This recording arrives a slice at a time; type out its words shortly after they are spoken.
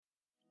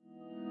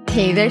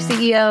Hey there,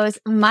 CEOs.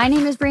 My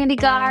name is Brandy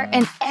Gar,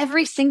 and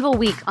every single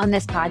week on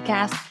this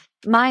podcast,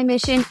 my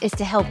mission is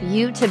to help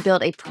you to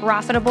build a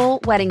profitable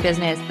wedding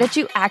business that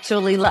you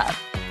actually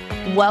love.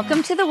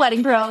 Welcome to the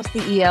Wedding Pro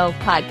CEO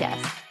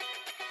podcast.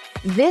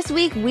 This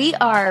week, we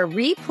are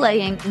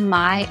replaying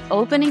my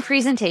opening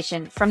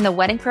presentation from the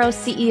Wedding Pro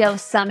CEO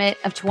Summit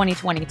of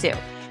 2022.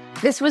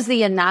 This was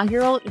the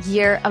inaugural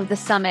year of the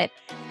summit.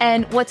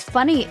 And what's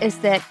funny is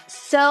that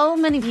so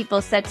many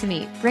people said to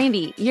me,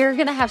 Brandy, you're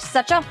going to have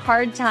such a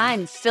hard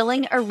time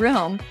filling a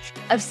room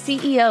of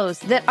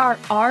CEOs that are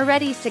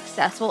already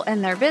successful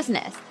in their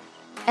business.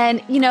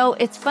 And, you know,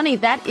 it's funny,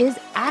 that is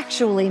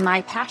actually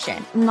my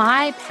passion.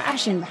 My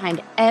passion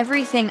behind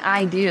everything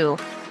I do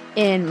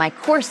in my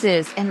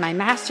courses and my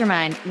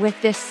mastermind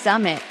with this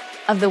summit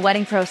of the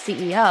Wedding Pro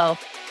CEO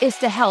is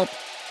to help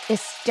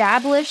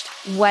established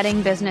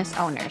wedding business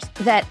owners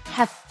that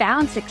have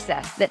found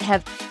success, that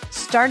have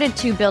started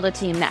to build a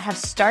team, that have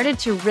started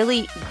to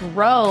really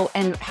grow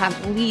and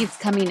have leads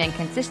coming in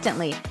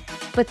consistently,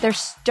 but they're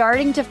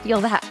starting to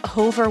feel that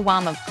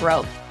overwhelm of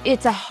growth.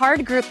 It's a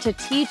hard group to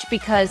teach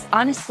because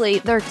honestly,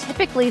 they're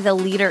typically the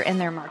leader in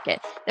their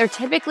market. They're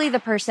typically the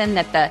person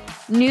that the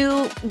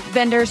new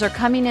vendors are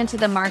coming into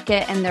the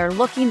market and they're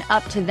looking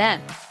up to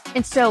them.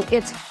 And so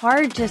it's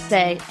hard to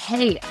say,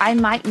 hey, I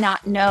might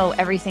not know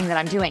everything that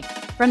I'm doing.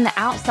 From the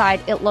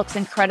outside, it looks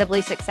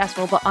incredibly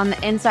successful, but on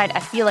the inside, I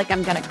feel like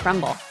I'm going to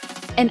crumble.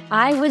 And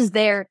I was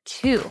there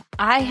too.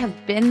 I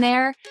have been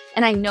there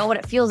and I know what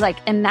it feels like.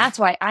 And that's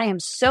why I am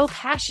so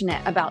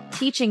passionate about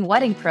teaching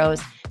wedding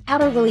pros how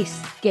to really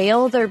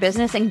scale their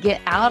business and get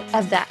out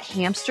of that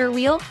hamster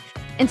wheel.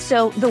 And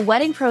so the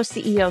Wedding Pro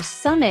CEO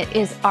Summit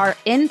is our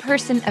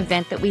in-person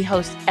event that we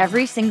host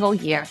every single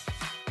year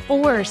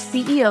for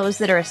CEOs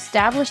that are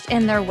established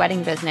in their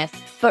wedding business,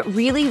 but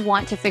really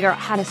want to figure out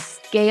how to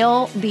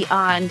scale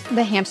beyond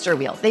the hamster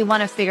wheel. They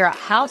want to figure out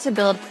how to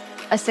build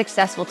a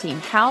successful team,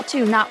 how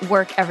to not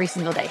work every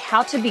single day,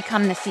 how to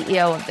become the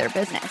CEO of their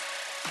business.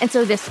 And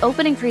so this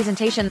opening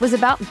presentation was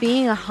about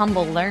being a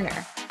humble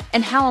learner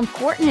and how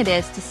important it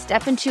is to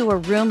step into a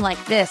room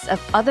like this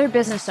of other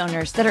business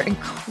owners that are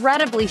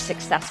incredibly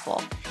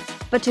successful,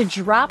 but to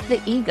drop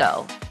the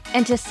ego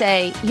and to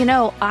say, you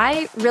know,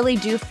 I really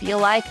do feel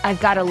like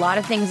I've got a lot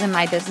of things in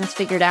my business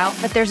figured out,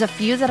 but there's a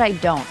few that I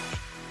don't.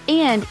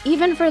 And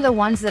even for the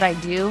ones that I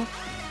do,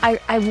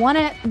 I want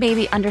to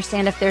maybe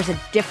understand if there's a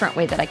different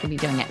way that I could be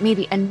doing it,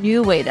 maybe a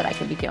new way that I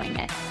could be doing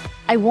it.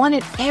 I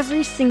wanted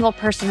every single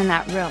person in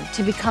that room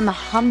to become a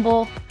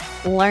humble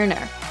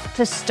learner,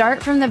 to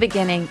start from the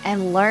beginning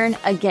and learn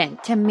again,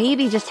 to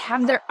maybe just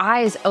have their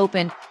eyes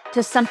open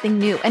to something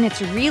new. And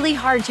it's really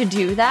hard to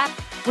do that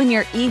when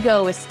your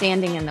ego is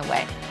standing in the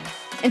way.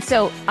 And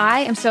so I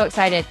am so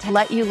excited to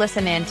let you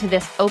listen in to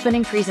this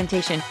opening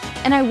presentation.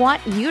 And I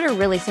want you to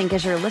really think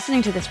as you're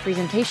listening to this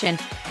presentation,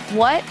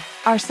 what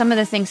are some of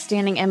the things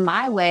standing in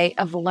my way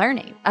of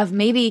learning, of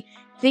maybe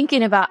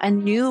thinking about a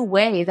new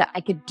way that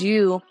I could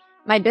do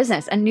my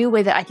business, a new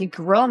way that I could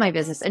grow my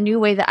business, a new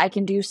way that I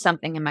can do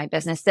something in my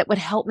business that would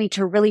help me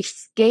to really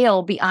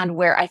scale beyond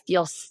where I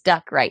feel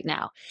stuck right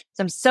now.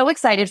 So I'm so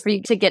excited for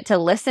you to get to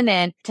listen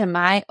in to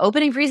my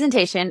opening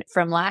presentation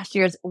from last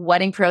year's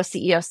Wedding Pro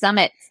CEO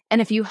Summit. And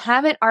if you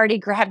haven't already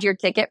grabbed your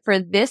ticket for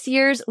this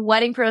year's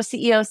Wedding Pro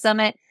CEO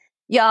Summit,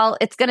 y'all,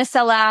 it's going to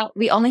sell out.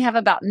 We only have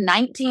about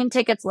 19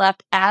 tickets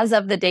left as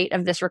of the date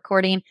of this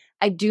recording.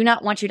 I do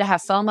not want you to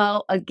have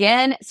FOMO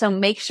again, so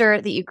make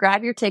sure that you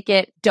grab your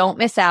ticket. Don't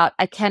miss out.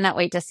 I cannot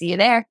wait to see you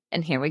there.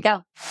 And here we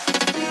go.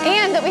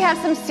 And that we have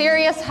some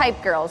serious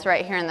hype girls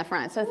right here in the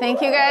front. So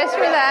thank you guys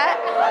for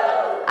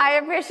that. I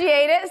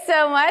appreciate it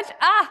so much.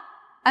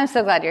 I'm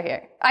so glad you're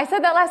here. I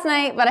said that last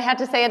night, but I had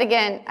to say it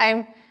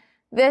again.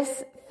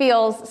 This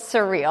feels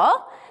surreal.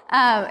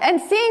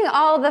 And seeing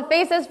all the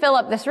faces fill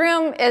up this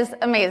room is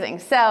amazing.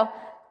 So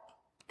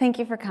thank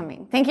you for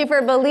coming. Thank you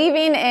for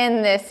believing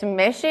in this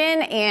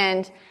mission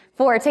and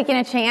for taking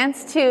a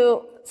chance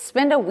to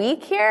spend a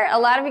week here. A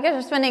lot of you guys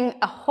are spending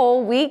a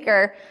whole week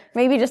or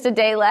maybe just a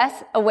day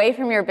less away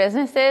from your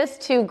businesses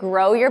to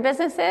grow your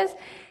businesses.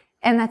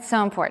 And that's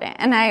so important.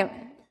 And I'm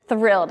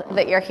thrilled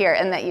that you're here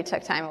and that you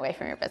took time away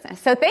from your business.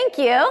 So thank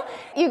you.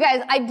 You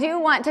guys, I do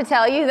want to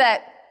tell you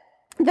that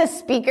the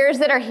speakers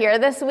that are here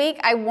this week,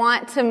 I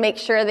want to make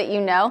sure that you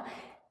know,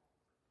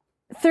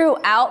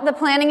 throughout the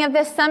planning of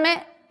this summit,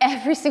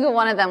 every single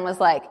one of them was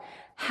like,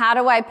 how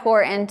do I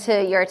pour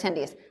into your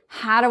attendees?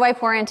 How do I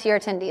pour into your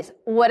attendees?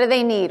 What do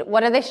they need?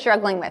 What are they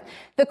struggling with?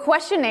 The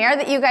questionnaire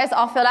that you guys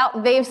all filled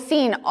out, they've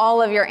seen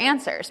all of your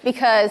answers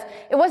because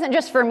it wasn't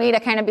just for me to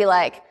kind of be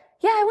like,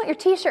 yeah, I want your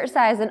t-shirt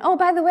size. And oh,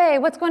 by the way,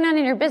 what's going on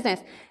in your business?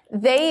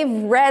 They've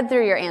read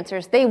through your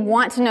answers. They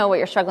want to know what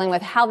you're struggling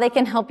with, how they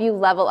can help you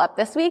level up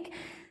this week.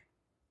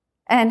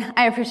 And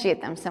I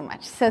appreciate them so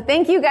much. So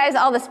thank you guys,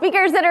 all the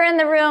speakers that are in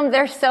the room.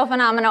 They're so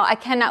phenomenal. I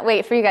cannot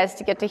wait for you guys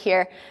to get to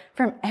hear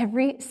from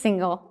every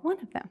single one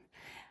of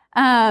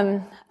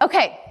them.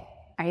 Okay.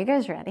 Are you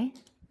guys ready?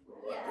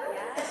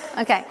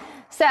 Okay.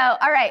 So,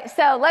 all right.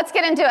 So let's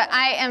get into it.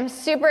 I am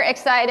super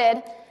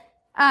excited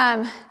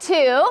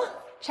to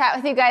chat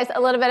with you guys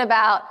a little bit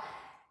about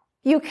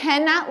you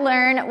cannot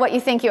learn what you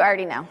think you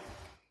already know.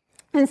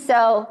 And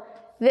so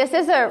this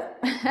is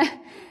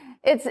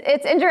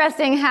it's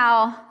interesting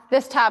how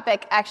this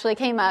topic actually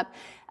came up.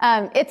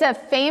 It's a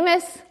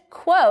famous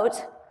quote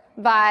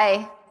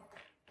by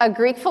a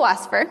Greek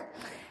philosopher.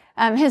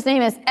 His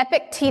name is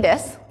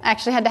Epictetus. I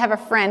actually had to have a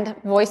friend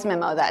voice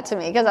memo that to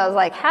me because I was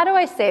like, how do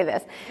I say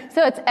this?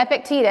 So it's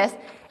Epictetus.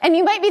 And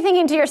you might be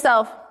thinking to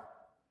yourself,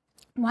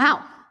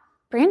 wow,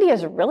 Brandy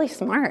is really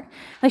smart.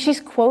 Like she's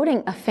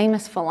quoting a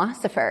famous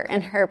philosopher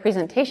in her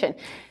presentation.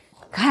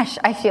 Gosh,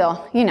 I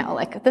feel,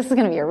 like this is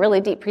going to be a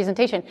really deep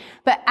presentation.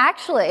 But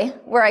actually,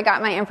 where I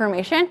got my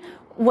information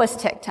was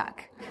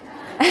TikTok.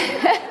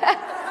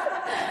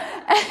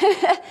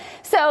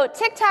 So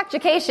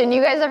TikTok-ication,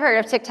 you guys have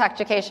heard of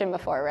TikTok-ication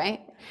before, right?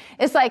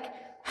 It's like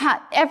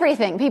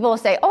everything. People will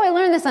say, oh, I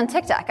learned this on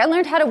TikTok. I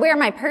learned how to wear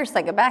my purse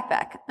like a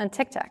backpack on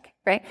TikTok,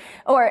 right?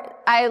 Or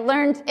I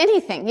learned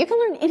anything. You can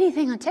learn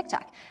anything on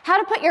TikTok.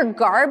 How to put your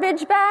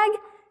garbage bag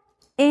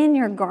in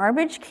your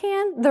garbage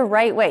can the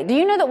right way. Do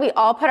you know that we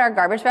all put our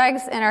garbage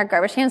bags in our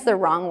garbage cans the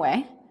wrong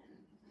way?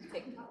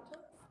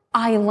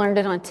 I learned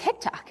it on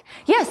TikTok.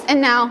 Yes, and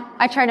now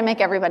I try to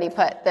make everybody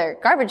put their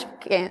garbage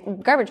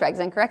bags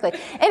in correctly.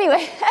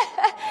 Anyway,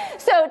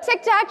 so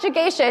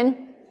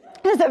TikTok-ication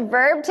is a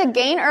verb to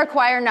gain or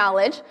acquire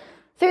knowledge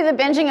through the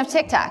binging of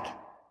TikTok.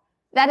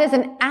 That is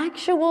an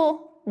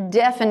actual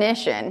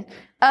definition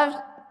of,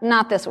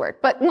 not this word,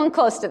 but one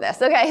close to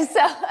this. Okay,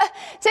 so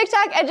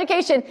TikTok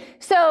education.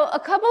 So a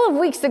couple of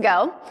weeks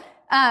ago,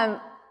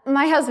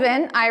 my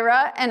husband,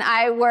 Ira, and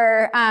I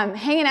were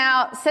hanging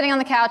out, sitting on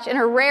the couch in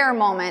a rare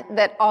moment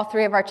that all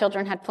three of our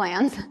children had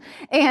plans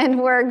and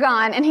were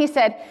gone. And he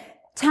said,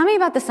 tell me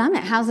about the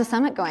summit. How's the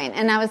summit going?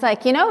 And I was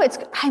like,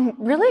 I'm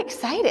really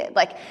excited.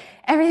 Like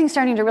everything's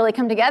starting to really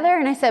come together.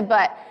 And I said,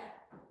 but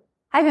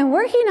I've been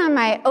working on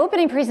my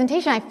opening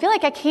presentation. I feel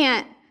like I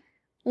can't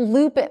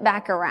loop it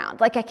back around.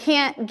 Like I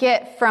can't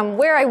get from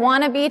where I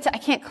want to be to, I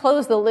can't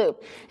close the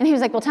loop. And he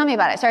was like, well, tell me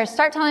about it. So I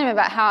started telling him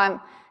about how I'm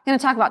going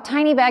to talk about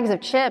tiny bags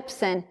of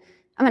chips and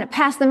I'm going to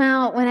pass them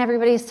out when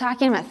everybody's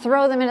talking. I'm going to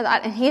throw them into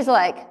and he's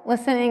like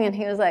listening and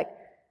he was like,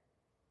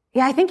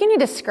 yeah, I think you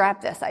need to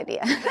scrap this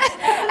idea.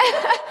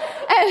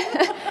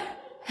 And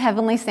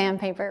heavenly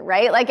sandpaper,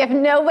 right? Like if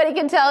nobody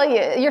can tell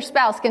you, your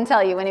spouse can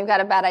tell you when you've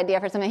got a bad idea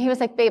for something. He was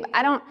like, babe,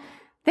 I don't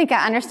think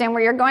I understand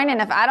where you're going. And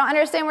if I don't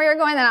understand where you're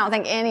going, then I don't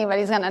think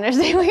anybody's going to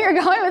understand where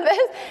you're going with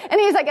this. And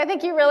he's like, I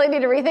think you really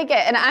need to rethink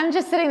it. And I'm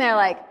just sitting there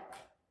like,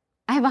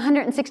 I have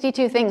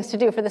 162 things to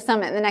do for the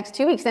summit in the next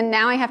 2 weeks, and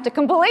now I have to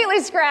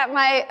completely scrap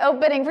my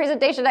opening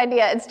presentation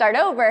idea and start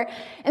over.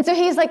 And so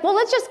he's like, well,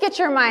 let's just get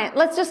your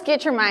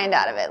mind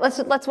out of it.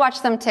 Let's watch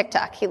some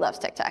TikTok. He loves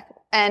TikTok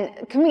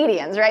and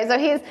comedians, right? So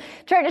he's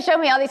trying to show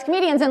me all these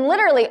comedians, and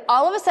literally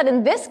all of a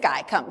sudden this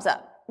guy comes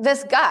up,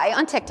 this guy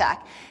on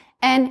TikTok,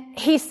 and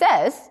he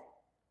says,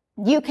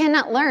 you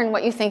cannot learn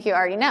what you think you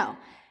already know.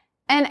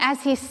 And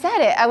as he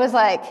said it, I was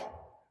like,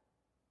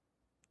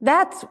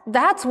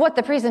 that's what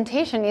the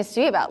presentation needs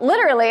to be about.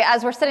 Literally,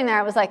 as we're sitting there,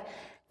 I was like,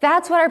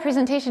 that's what our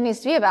presentation needs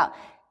to be about.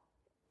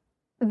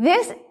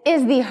 This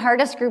is the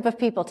hardest group of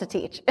people to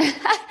teach.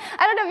 I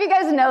don't know if you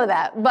guys know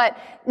that, but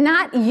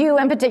not you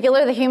in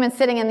particular, the humans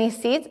sitting in these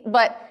seats,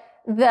 but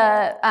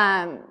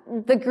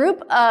the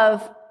group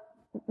of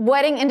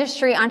wedding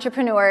industry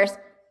entrepreneurs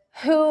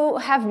who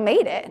have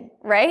made it,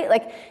 right?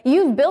 Like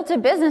you've built a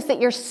business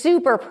that you're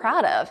super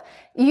proud of.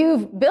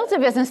 You've built a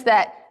business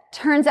that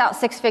turns out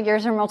 6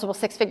 figures or multiple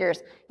 6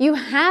 figures. You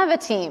have a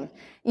team.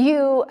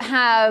 You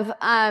have,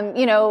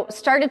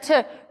 started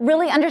to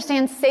really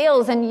understand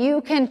sales and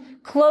you can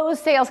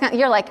close sales.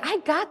 You're like, I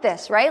got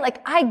this, right?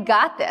 Like, I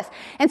got this.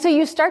 And so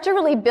you start to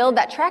really build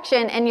that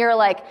traction and you're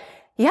like,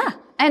 yeah.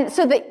 And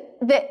so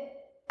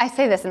I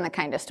say this in the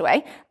kindest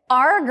way.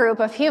 Our group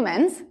of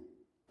humans,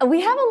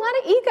 we have a lot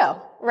of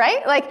ego,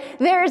 right? Like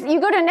you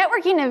go to a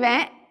networking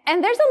event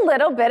and there's a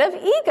little bit of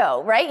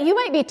ego, right? You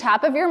might be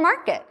top of your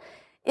market.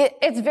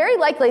 It's very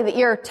likely that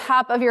you're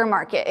top of your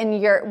market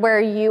and where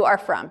you are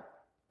from.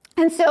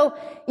 And so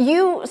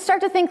you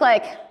start to think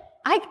like,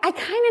 I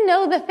kind of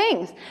know the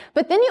things.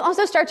 But then you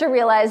also start to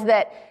realize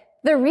that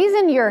the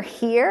reason you're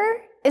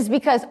here is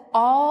because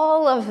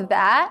all of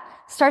that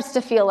starts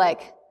to feel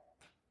like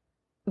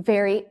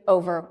very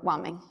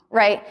overwhelming,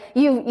 right?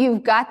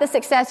 You've got the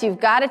success, you've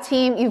got a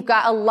team, you've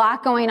got a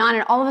lot going on,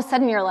 and all of a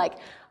sudden you're like,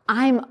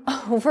 I'm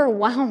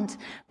overwhelmed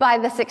by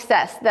the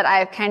success that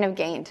I've kind of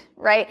gained,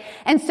 right?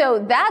 And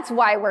so that's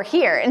why we're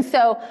here. And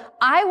so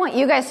I want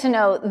you guys to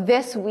know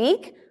this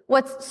week,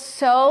 what's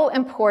so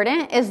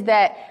important is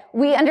that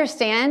we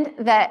understand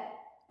that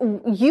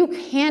you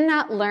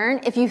cannot learn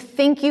if you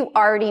think you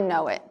already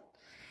know it.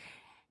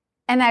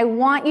 And I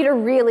want you to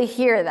really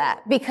hear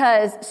that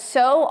because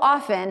so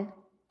often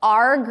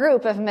our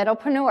group of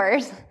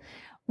middlepreneurs,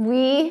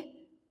 we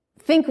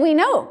think we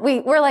know.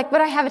 We're like,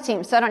 but I have a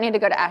team, so I don't need to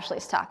go to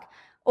Ashley's talk.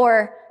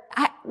 Or,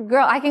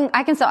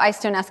 I can sell ice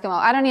to an Eskimo.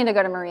 I don't need to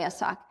go to Maria's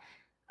talk.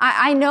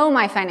 I know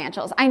my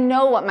financials. I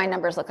know what my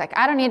numbers look like.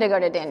 I don't need to go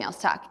to Danielle's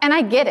talk. And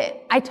I get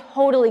it. I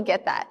totally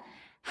get that.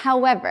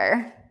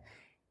 However,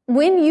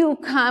 when you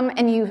come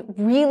and you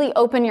really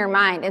open your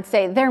mind and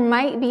say, there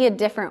might be a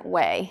different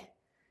way,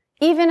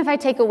 even if I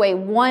take away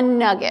one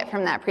nugget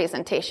from that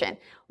presentation,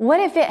 what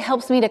if it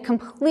helps me to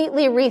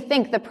completely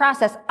rethink the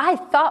process I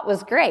thought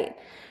was great,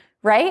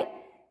 right?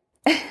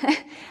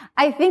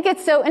 I think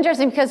it's so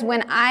interesting because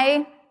when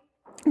I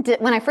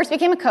first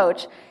became a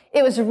coach,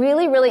 it was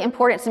really, really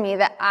important to me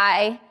that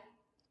I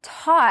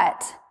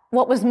taught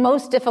what was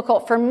most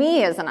difficult for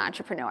me as an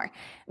entrepreneur.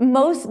 The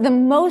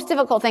most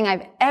difficult thing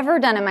I've ever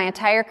done in my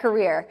entire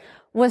career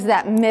was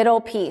that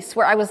middle piece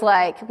where I was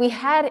like, we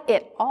had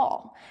it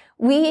all.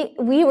 We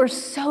were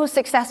so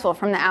successful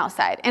from the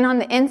outside. And on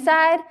the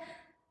inside,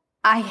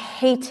 I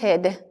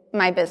hated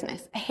my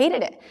business. I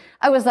hated it.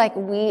 I was like,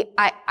 we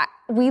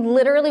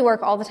literally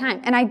work all the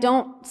time and I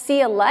don't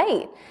see a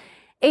light.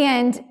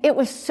 And it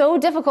was so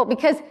difficult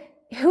because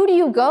who do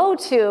you go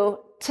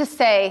to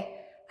say,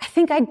 I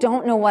think I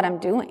don't know what I'm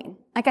doing.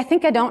 Like, I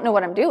think I don't know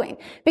what I'm doing.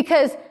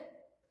 Because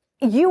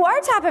you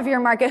are top of your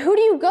market. Who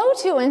do you go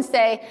to and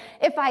say,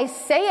 if I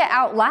say it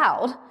out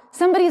loud,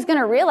 somebody's going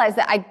to realize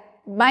that I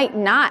might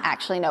not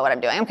actually know what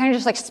I'm doing. I'm kind of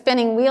just like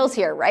spinning wheels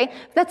here, right?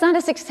 But that's not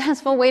a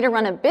successful way to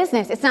run a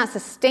business. It's not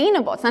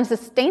sustainable. It's not a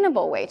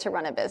sustainable way to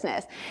run a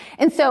business.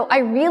 And so I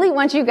really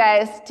want you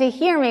guys to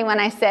hear me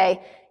when I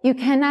say, you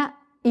cannot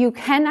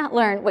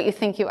learn what you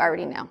think you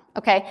already know.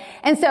 Okay.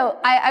 And so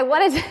I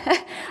want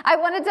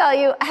to tell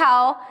you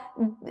how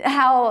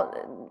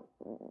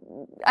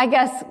I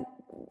guess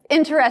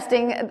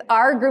interesting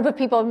our group of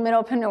people,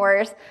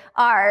 middlepreneurs,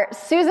 are.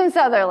 Susan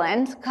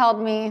Sutherland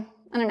called me,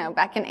 I don't know,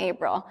 back in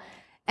April.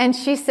 And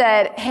she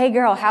said, hey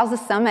girl, how's the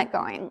summit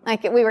going?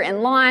 Like, we were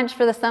in launch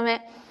for the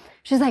summit.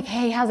 She's like,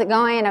 hey, how's it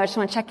going? I just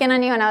want to check in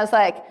on you. And I was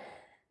like,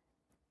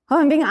 oh,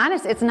 I'm being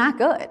honest, it's not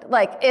good.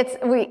 Like,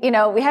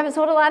 we haven't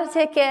sold a lot of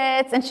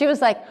tickets. And she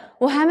was like,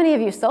 well, how many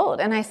have you sold?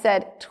 And I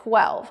said,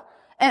 12.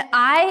 And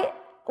I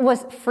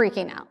was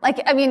freaking out.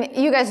 Like, I mean,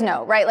 you guys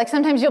know, right? Like,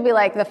 sometimes you'll be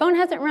like, the phone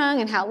hasn't rung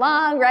and how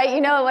long, right?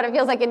 You know what it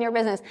feels like in your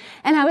business.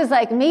 And I was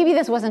like, maybe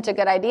this wasn't a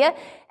good idea.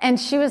 And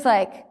she was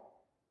like,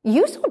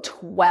 you sold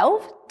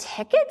 12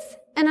 tickets?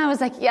 And I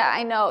was like, yeah,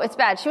 I know, it's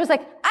bad. She was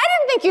like, I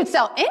didn't think you'd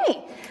sell any.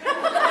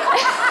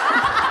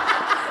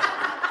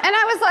 And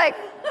I was like,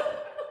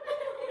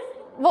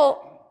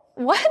 well,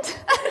 what?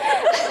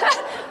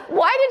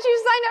 Why did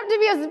you sign up to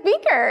be a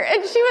speaker?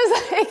 And she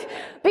was like,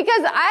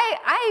 because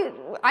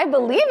I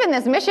believe in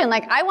this mission.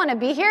 Like, I want to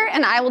be here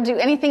and I will do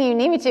anything you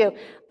need me to.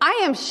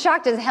 I am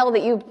shocked as hell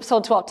that you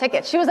sold 12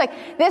 tickets. She was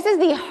like, this is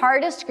the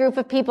hardest group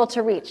of people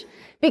to reach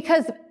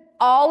because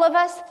all of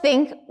us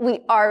think we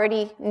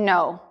already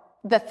know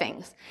the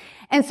things.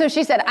 And so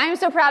she said, I'm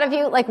so proud of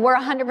you. Like, we're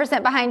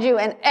 100% behind you.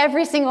 And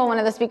every single one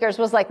of the speakers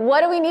was like,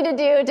 what do we need to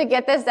do to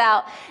get this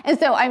out? And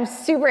so I'm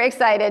super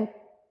excited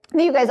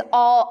that you guys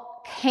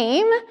all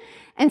came.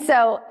 And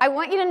so I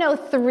want you to know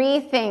 3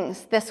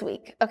 things this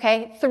week,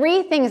 okay?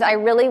 3 things I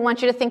really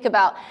want you to think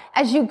about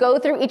as you go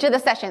through each of the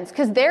sessions,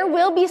 because there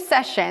will be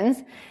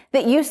sessions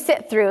that you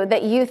sit through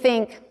that you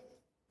think,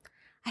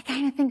 I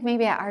kind of think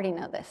maybe I already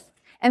know this.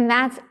 And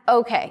that's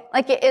okay.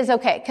 Like, it is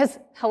okay. Because,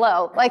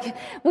 hello, like,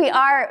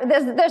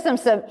 there's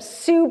some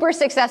super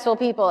successful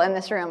people in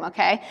this room,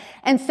 okay?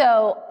 And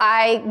so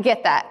I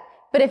get that.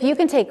 But if you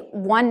can take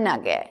one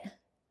nugget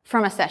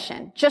from a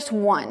session, just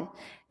one,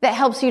 that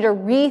helps you to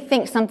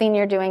rethink something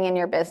you're doing in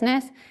your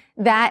business,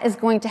 that is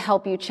going to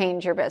help you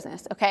change your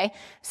business, okay?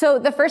 So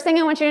the first thing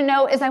I want you to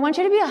know is I want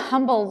you to be a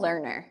humble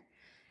learner.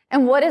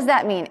 And what does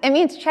that mean? It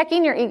means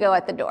checking your ego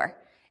at the door.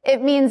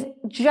 It means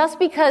just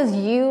because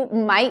you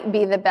might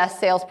be the best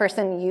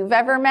salesperson you've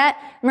ever met,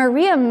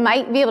 Maria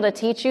might be able to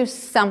teach you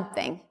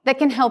something that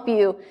can help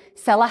you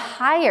sell a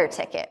higher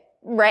ticket,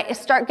 right?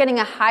 Start getting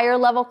a higher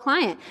level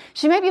client.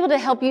 She might be able to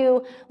help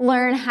you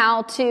learn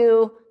how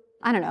to,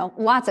 I don't know,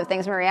 lots of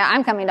things, Maria.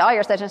 I'm coming to all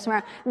your sessions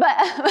tomorrow.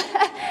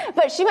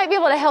 But she might be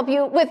able to help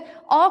you with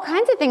all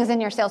kinds of things in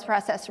your sales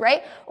process,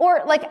 right?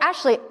 Or like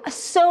Ashley,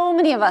 so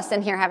many of us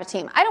in here have a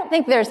team. I don't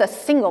think there's a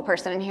single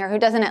person in here who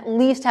doesn't at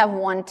least have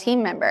one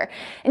team member.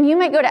 And you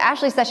might go to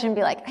Ashley's session and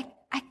be like,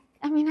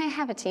 I mean, I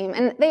have a team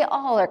and they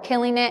all are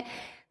killing it.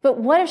 But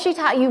what if she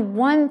taught you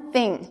one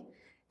thing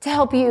to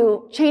help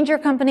you change your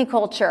company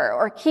culture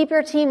or keep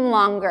your team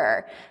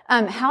longer,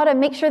 how to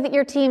make sure that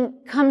your team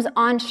comes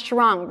on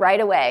strong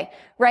right away,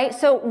 right?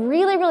 So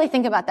really, really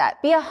think about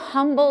that. Be a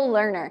humble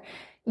learner.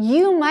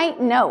 You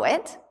might know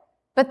it,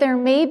 but there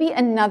may be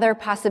another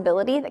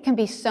possibility that can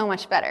be so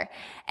much better.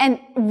 And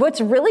what's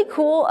really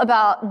cool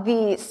about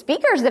the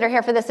speakers that are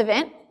here for this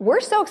event,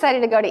 we're so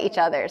excited to go to each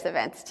other's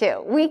events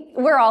too.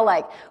 We're all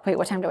like, wait,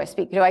 what time do I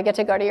speak? Do I get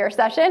to go to your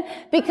session?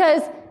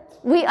 Because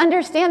we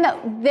understand that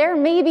there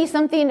may be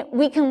something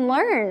we can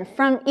learn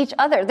from each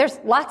other. There's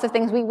lots of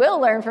things we will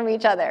learn from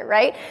each other,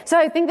 right? So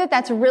I think that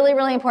that's really,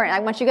 really important. I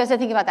want you guys to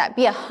think about that.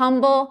 Be a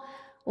humble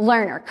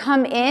learner.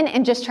 Come in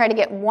and just try to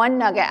get one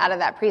nugget out of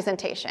that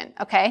presentation,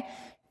 okay?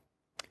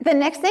 The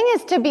next thing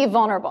is to be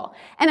vulnerable.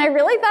 And I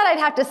really thought I'd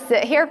have to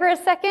sit here for a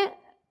second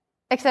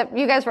except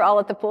you guys were all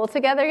at the pool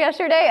together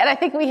yesterday, and I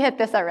think we hit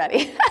this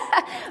already.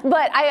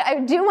 But I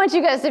do want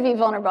you guys to be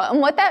vulnerable.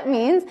 And what that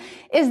means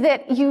is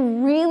that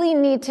you really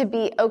need to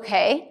be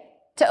okay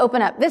to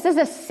open up. This is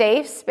a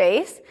safe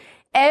space.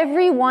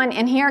 Everyone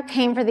in here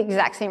came for the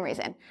exact same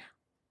reason.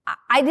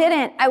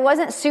 I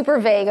wasn't super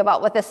vague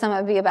about what this summit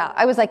would be about.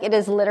 I was like, it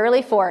is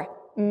literally for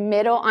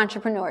middle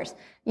entrepreneurs.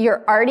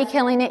 You're already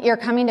killing it. You're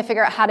coming to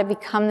figure out how to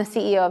become the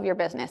CEO of your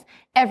business.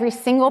 Every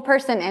single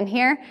person in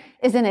here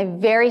is in a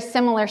very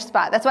similar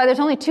spot. That's why there's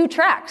only 2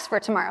 tracks for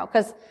tomorrow,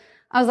 because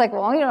I was like,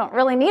 well, you don't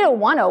really need a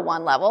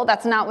 101 level.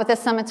 That's not what this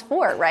summit's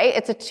for, right?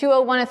 It's a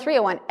 201, a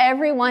 301.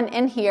 Everyone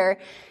in here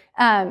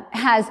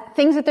has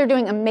things that they're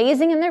doing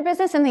amazing in their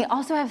business, and they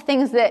also have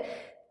things that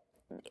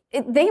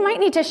they might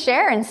need to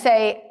share and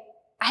say,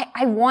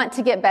 I want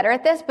to get better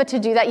at this, but to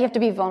do that, you have to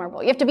be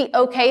vulnerable. You have to be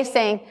okay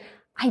saying,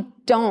 I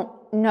don't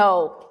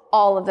know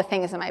all of the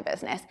things in my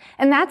business.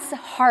 And that's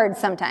hard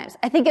sometimes.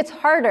 I think it's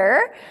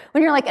harder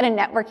when you're like at a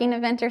networking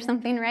event or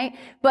something, right?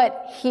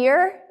 But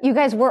here, you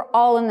guys were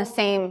all in the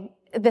same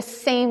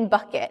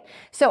bucket.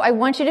 So I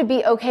want you to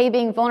be okay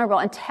being vulnerable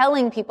and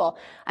telling people,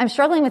 I'm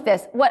struggling with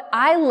this. What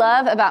I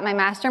love about my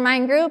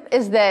mastermind group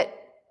is that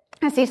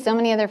I see so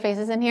many other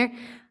faces in here.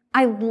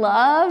 I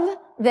love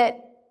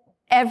that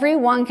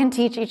everyone can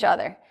teach each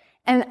other.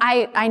 And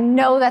I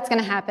know that's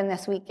going to happen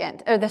this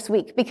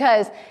week,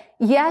 because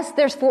yes,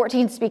 there's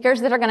 14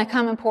 speakers that are going to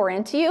come and pour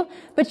into you,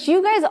 but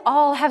you guys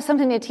all have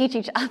something to teach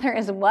each other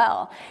as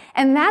well.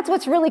 And that's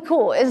what's really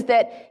cool, is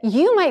that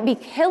you might be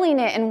killing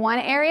it in one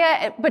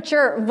area, but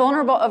you're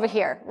vulnerable over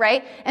here,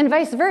 right? And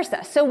vice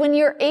versa. So when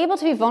you're able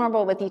to be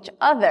vulnerable with each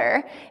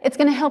other, it's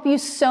going to help you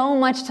so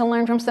much to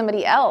learn from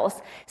somebody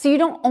else. So you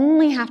don't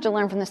only have to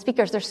learn from the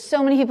speakers. There's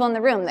so many people in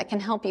the room that can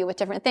help you with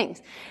different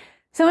things.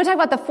 So I'm going to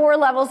talk about the 4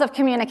 levels of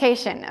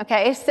communication,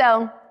 okay?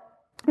 So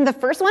the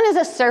first one is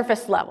a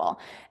surface level.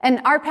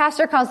 And our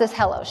pastor calls this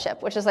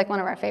helloship, which is like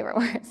one of our favorite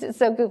words. It's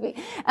so goofy.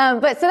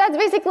 But so that's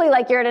basically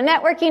like you're at a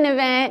networking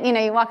event,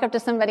 you walk up to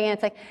somebody and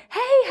it's like,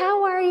 hey,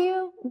 how are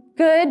you?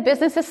 Good.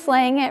 Business is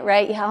slaying it,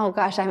 right? Yeah, oh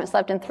gosh, I haven't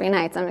slept in 3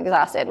 nights. I'm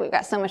exhausted. We've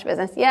got so much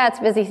business. Yeah, it's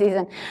busy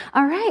season.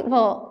 All right,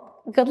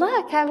 well, good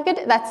luck. Have a good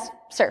day. That's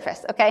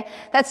surface, okay?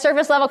 That's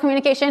surface level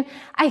communication.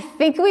 I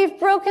think we've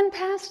broken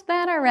past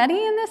that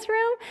already in this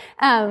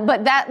room.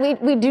 But that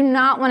we do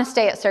not want to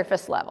stay at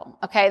surface level,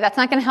 okay? That's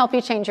not going to help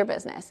you change your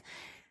business.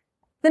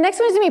 The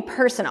next one is going to be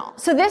personal.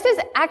 So this is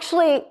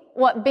actually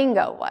what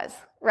bingo was,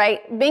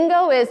 right?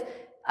 Bingo is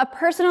a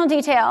personal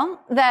detail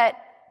that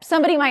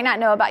somebody might not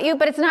know about you,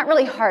 but it's not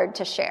really hard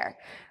to share,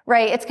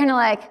 right? It's kind of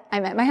like, I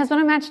met my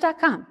husband on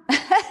Match.com,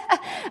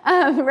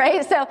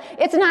 right? So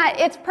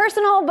it's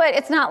personal, but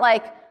it's not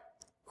like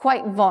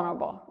quite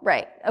vulnerable,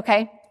 right?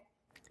 Okay.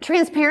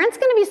 Transparent's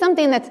going to be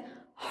something that's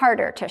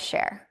harder to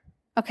share.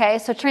 Okay.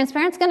 So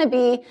transparent's going to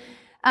be,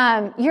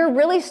 you're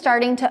really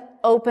starting to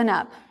open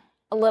up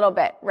a little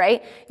bit,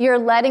 right? You're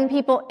letting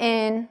people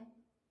in.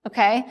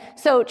 Okay.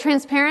 So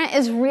transparent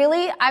is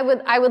really, I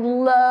would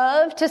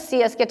love to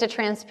see us get to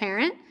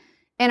transparent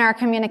in our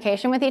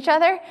communication with each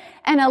other.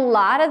 And a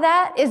lot of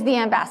that is the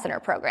ambassador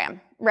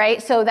program,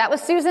 right? So that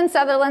was Susan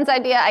Sutherland's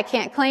idea. I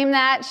can't claim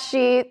that.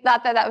 She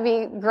thought that would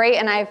be great.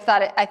 And I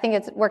think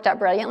it's worked out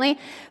brilliantly.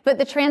 But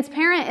the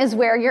transparent is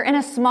where you're in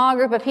a small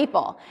group of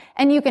people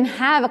and you can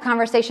have a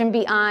conversation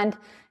beyond,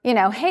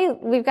 hey,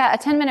 we've got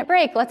a 10-minute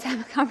break. Let's have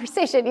a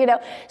conversation,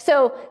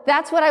 So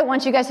that's what I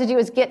want you guys to do,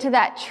 is get to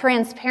that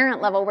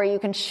transparent level where you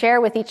can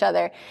share with each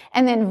other.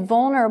 And then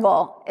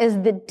vulnerable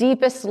is the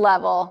deepest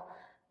level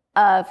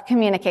of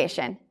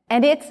communication.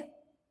 And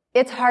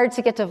it's hard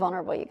to get to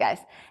vulnerable, you guys.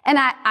 And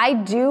I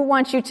do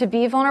want you to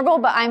be vulnerable,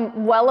 but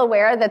I'm well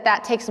aware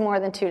that takes more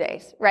than 2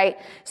 days, right?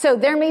 So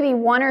there may be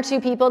 1 or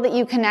 2 people that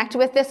you connect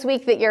with this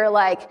week that you're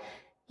like,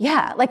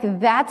 yeah, like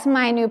that's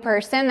my new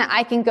person that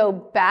I can go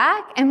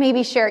back and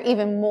maybe share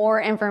even more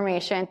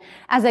information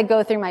as I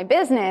go through my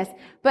business.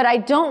 But I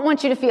don't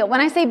want you to feel, when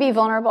I say be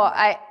vulnerable,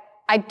 I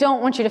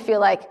don't want you to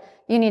feel like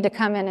you need to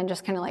come in and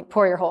just kind of like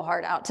pour your whole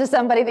heart out to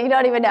somebody that you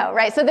don't even know,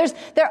 right? So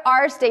there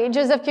are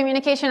stages of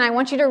communication. I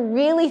want you to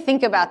really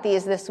think about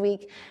these this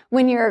week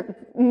when you're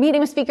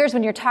meeting with speakers,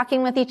 when you're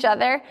talking with each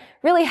other.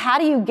 Really, how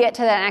do you get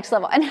to that next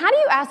level? And how do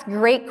you ask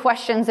great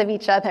questions of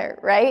each other,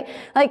 right?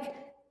 Like,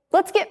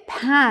 let's get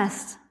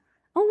past,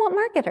 what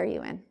market are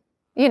you in?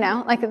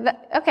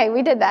 Okay,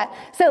 we did that.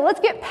 So let's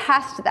get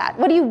past that.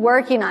 What are you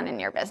working on in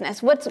your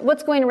business?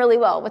 What's going really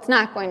well? What's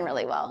not going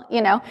really well?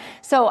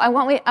 So I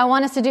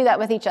want us to do that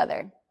with each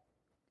other.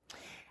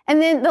 And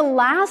then the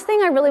last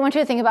thing I really want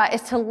you to think about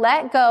is to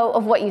let go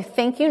of what you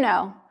think you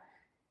know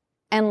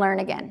and learn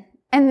again.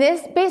 And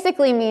this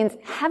basically means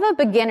have a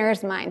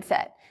beginner's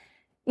mindset.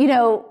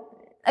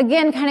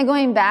 Again, kind of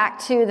going back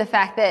to the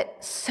fact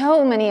that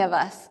so many of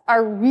us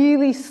are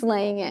really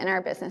slaying it in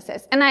our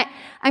businesses. And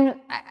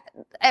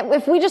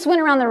if we just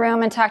went around the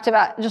room and talked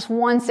about just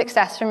one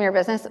success from your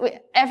business,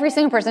 every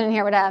single person in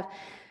here would have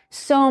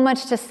so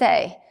much to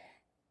say.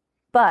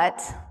 But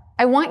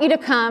I want you to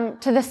come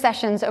to the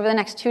sessions over the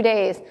next 2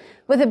 days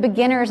with a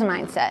beginner's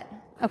mindset.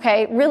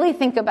 Okay? Really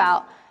think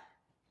about,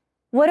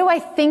 What do I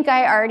think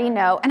I already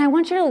know? And I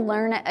want you to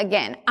learn it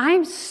again.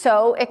 I'm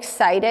so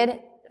excited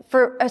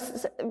for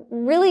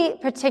really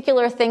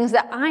particular things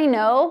that I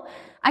know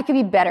I could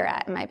be better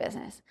at in my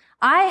business.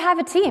 I have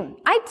a team.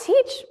 I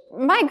teach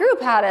my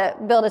group how to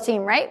build a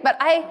team, right? But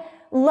I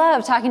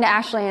love talking to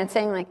Ashley and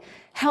saying like,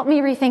 help me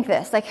rethink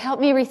this. Like, help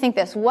me rethink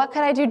this. What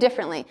could I do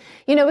differently?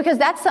 Because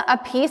that's a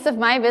piece of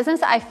my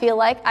business I feel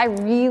like I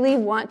really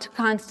want to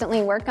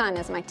constantly work on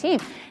as my team.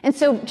 And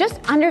so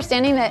just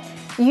understanding that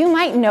you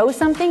might know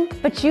something,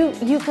 but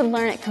you could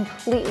learn it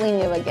completely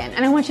new again.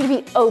 And I want you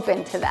to be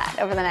open to that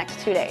over the next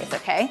 2 days,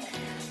 okay?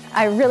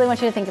 I really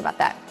want you to think about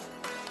that.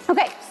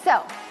 Okay,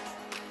 so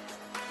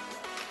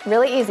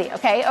really easy,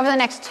 okay? Over the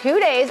next 2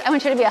 days, I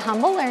want you to be a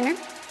humble learner.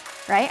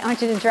 Right? I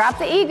want you to drop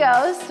the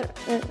egos.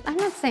 I'm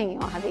not saying you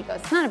won't have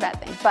egos. It's not a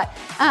bad thing. But,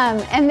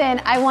 and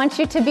then I want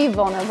you to be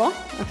vulnerable.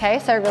 Okay?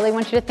 So I really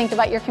want you to think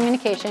about your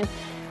communication.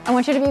 I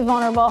want you to be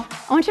vulnerable.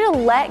 I want you to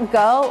let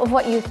go of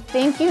what you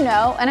think you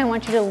know, and I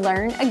want you to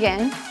learn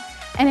again.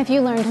 And if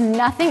you learned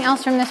nothing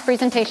else from this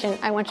presentation,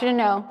 I want you to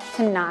know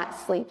to not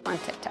sleep on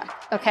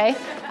TikTok. Okay?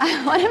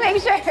 I want to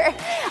make sure.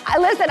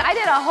 Listen, I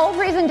did a whole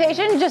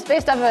presentation just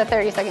based off of a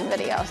 30-second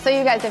video. So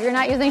you guys, if you're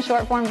not using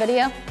short form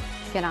video,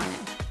 get on it.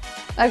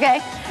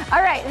 Okay?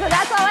 All right, so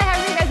that's all I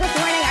have for you guys this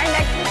morning. Our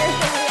next speaker is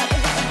going to be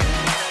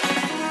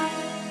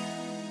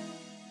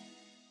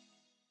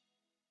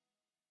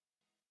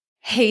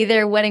Hey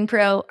there, Wedding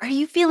Pro. Are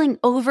you feeling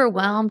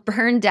overwhelmed,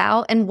 burned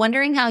out, and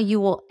wondering how you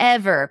will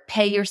ever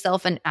pay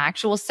yourself an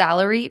actual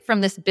salary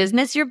from this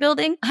business you're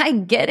building? I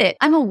get it.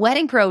 I'm a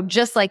wedding pro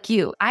just like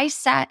you. I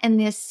sat in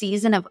this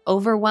season of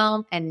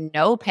overwhelm and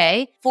no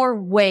pay for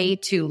way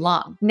too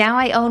long. Now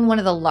I own one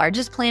of the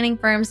largest planning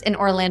firms in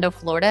Orlando,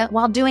 Florida,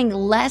 while doing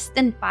less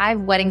than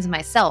 5 weddings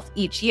myself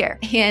each year.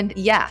 And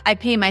yeah, I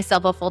pay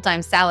myself a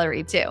full-time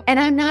salary too. And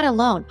I'm not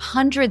alone.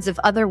 Hundreds of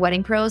other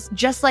wedding pros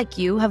just like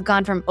you have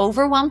gone from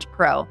overwhelmed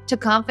pro to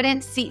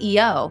confident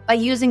CEO by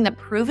using the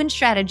proven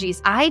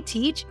strategies I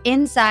teach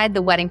inside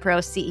the Wedding Pro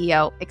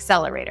CEO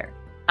Accelerator.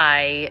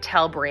 I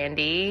tell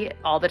Brandy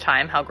all the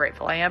time how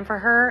grateful I am for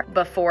her.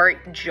 Before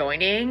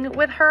joining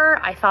with her,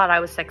 I thought I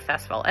was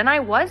successful, and I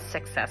was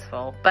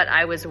successful, but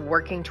I was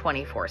working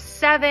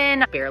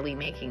 24/7, barely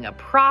making a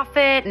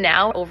profit.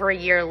 Now, over a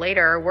year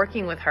later,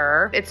 working with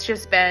her, it's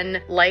just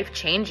been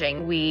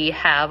life-changing. We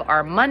have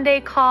our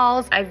Monday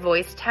calls. I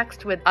voice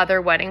text with other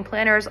wedding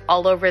planners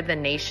all over the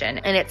nation,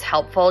 and it's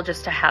helpful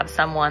just to have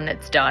someone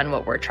that's done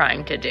what we're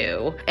trying to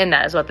do. And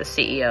that is what the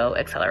CEO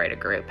Accelerator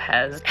Group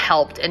has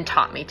helped and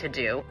taught me to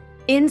do.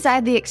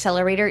 Inside the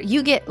Accelerator,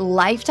 you get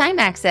lifetime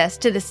access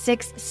to the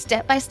 6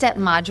 step-by-step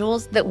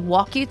modules that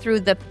walk you through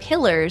the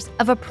pillars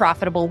of a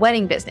profitable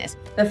wedding business.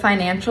 The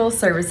financial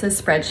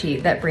services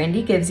spreadsheet that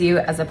Brandy gives you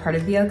as a part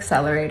of the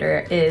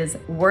Accelerator is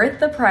worth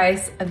the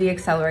price of the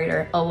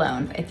Accelerator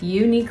alone. If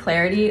you need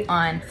clarity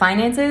on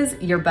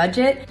finances, your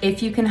budget,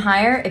 if you can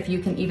hire, if you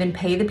can even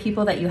pay the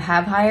people that you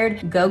have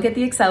hired, go get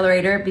the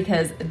Accelerator,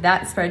 because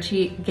that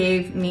spreadsheet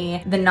gave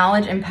me the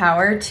knowledge and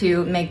power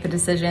to make the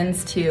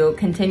decisions to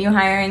continue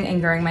hiring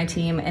and growing my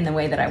team in the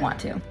way that I want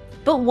to.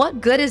 But what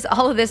good is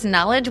all of this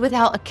knowledge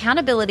without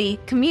accountability,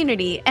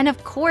 community, and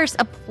of course,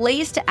 a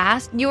place to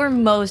ask your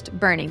most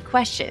burning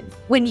question?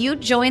 When you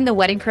join the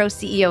Wedding Pro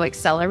CEO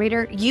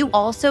Accelerator, you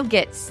also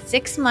get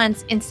 6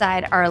 months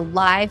inside our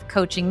live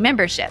coaching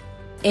membership.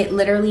 It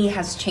literally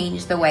has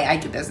changed the way I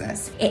do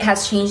business. It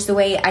has changed the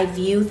way I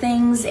view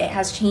things. It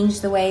has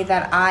changed the way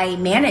that I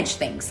manage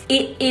things.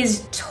 It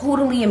is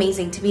totally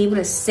amazing to be able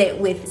to sit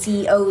with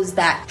CEOs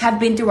that have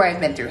been through what I've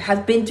been through,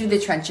 have been through the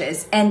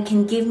trenches, and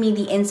can give me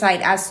the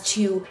insight as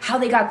to how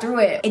they got through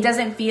it. It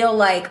doesn't feel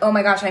like, oh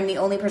my gosh, I'm the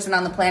only person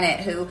on the planet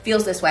who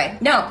feels this way.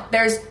 No,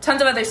 there's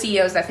tons of other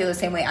CEOs that feel the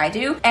same way I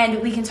do, and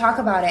we can talk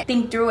about it,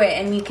 think through it,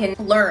 and we can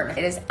learn.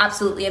 It is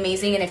absolutely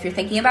amazing, and if you're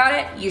thinking about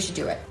it, you should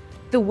do it.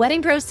 The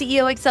Wedding Pro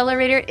CEO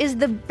Accelerator is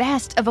the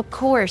best of a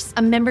course,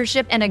 a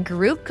membership, and a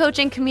group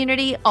coaching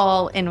community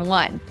all in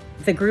one.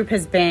 The group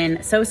has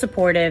been so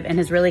supportive and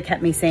has really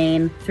kept me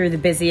sane through the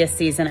busiest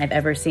season I've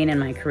ever seen in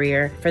my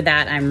career. For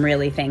that, I'm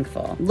really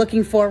thankful.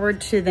 Looking forward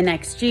to the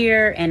next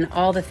year and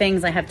all the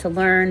things I have to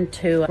learn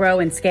to grow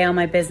and scale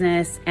my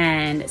business,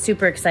 and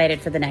super excited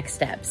for the next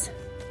steps.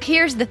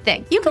 Here's the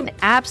thing. You can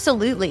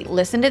absolutely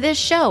listen to this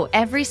show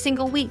every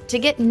single week to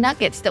get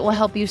nuggets that will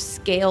help you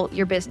scale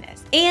your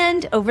business.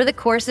 And over the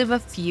course of a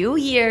few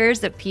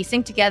years of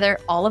piecing together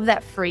all of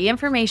that free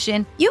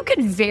information, you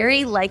could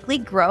very likely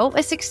grow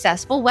a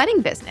successful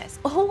wedding business.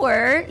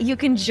 Or you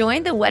can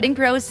join the Wedding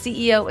Pro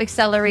CEO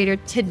Accelerator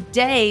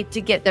today to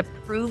get the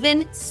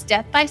proven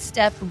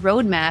step-by-step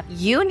roadmap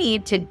you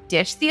need to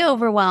ditch the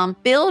overwhelm,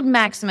 build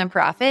maximum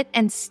profit,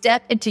 and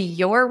step into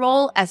your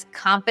role as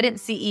confident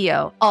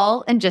CEO,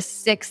 all in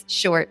just 6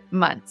 short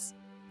months.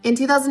 In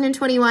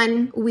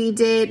 2021, we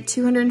did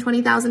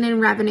 $220,000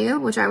 in revenue,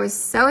 which I was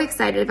so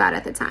excited about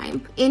at the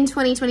time. In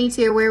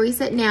 2022, where we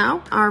sit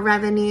now, our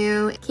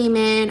revenue came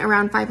in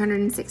around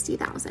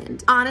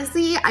 $560,000.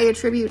 Honestly, I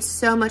attribute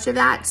so much of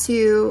that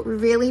to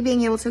really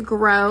being able to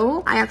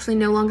grow. I actually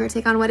no longer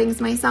take on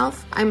weddings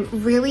myself. I'm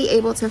really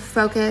able to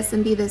focus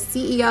and be the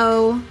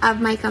CEO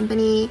of my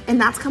company, and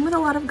that's come with a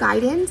lot of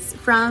guidance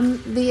from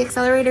the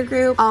Accelerator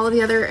Group, all of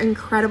the other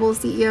incredible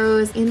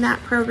CEOs in that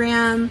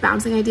program,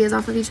 bouncing ideas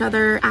off of each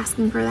other,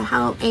 asking for the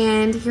help,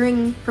 and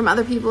hearing from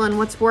other people and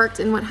what's worked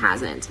and what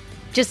hasn't.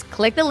 Just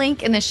click the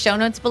link in the show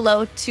notes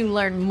below to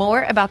learn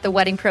more about the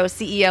Wedding Pro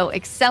CEO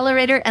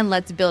Accelerator, and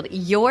let's build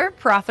your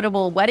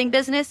profitable wedding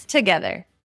business together.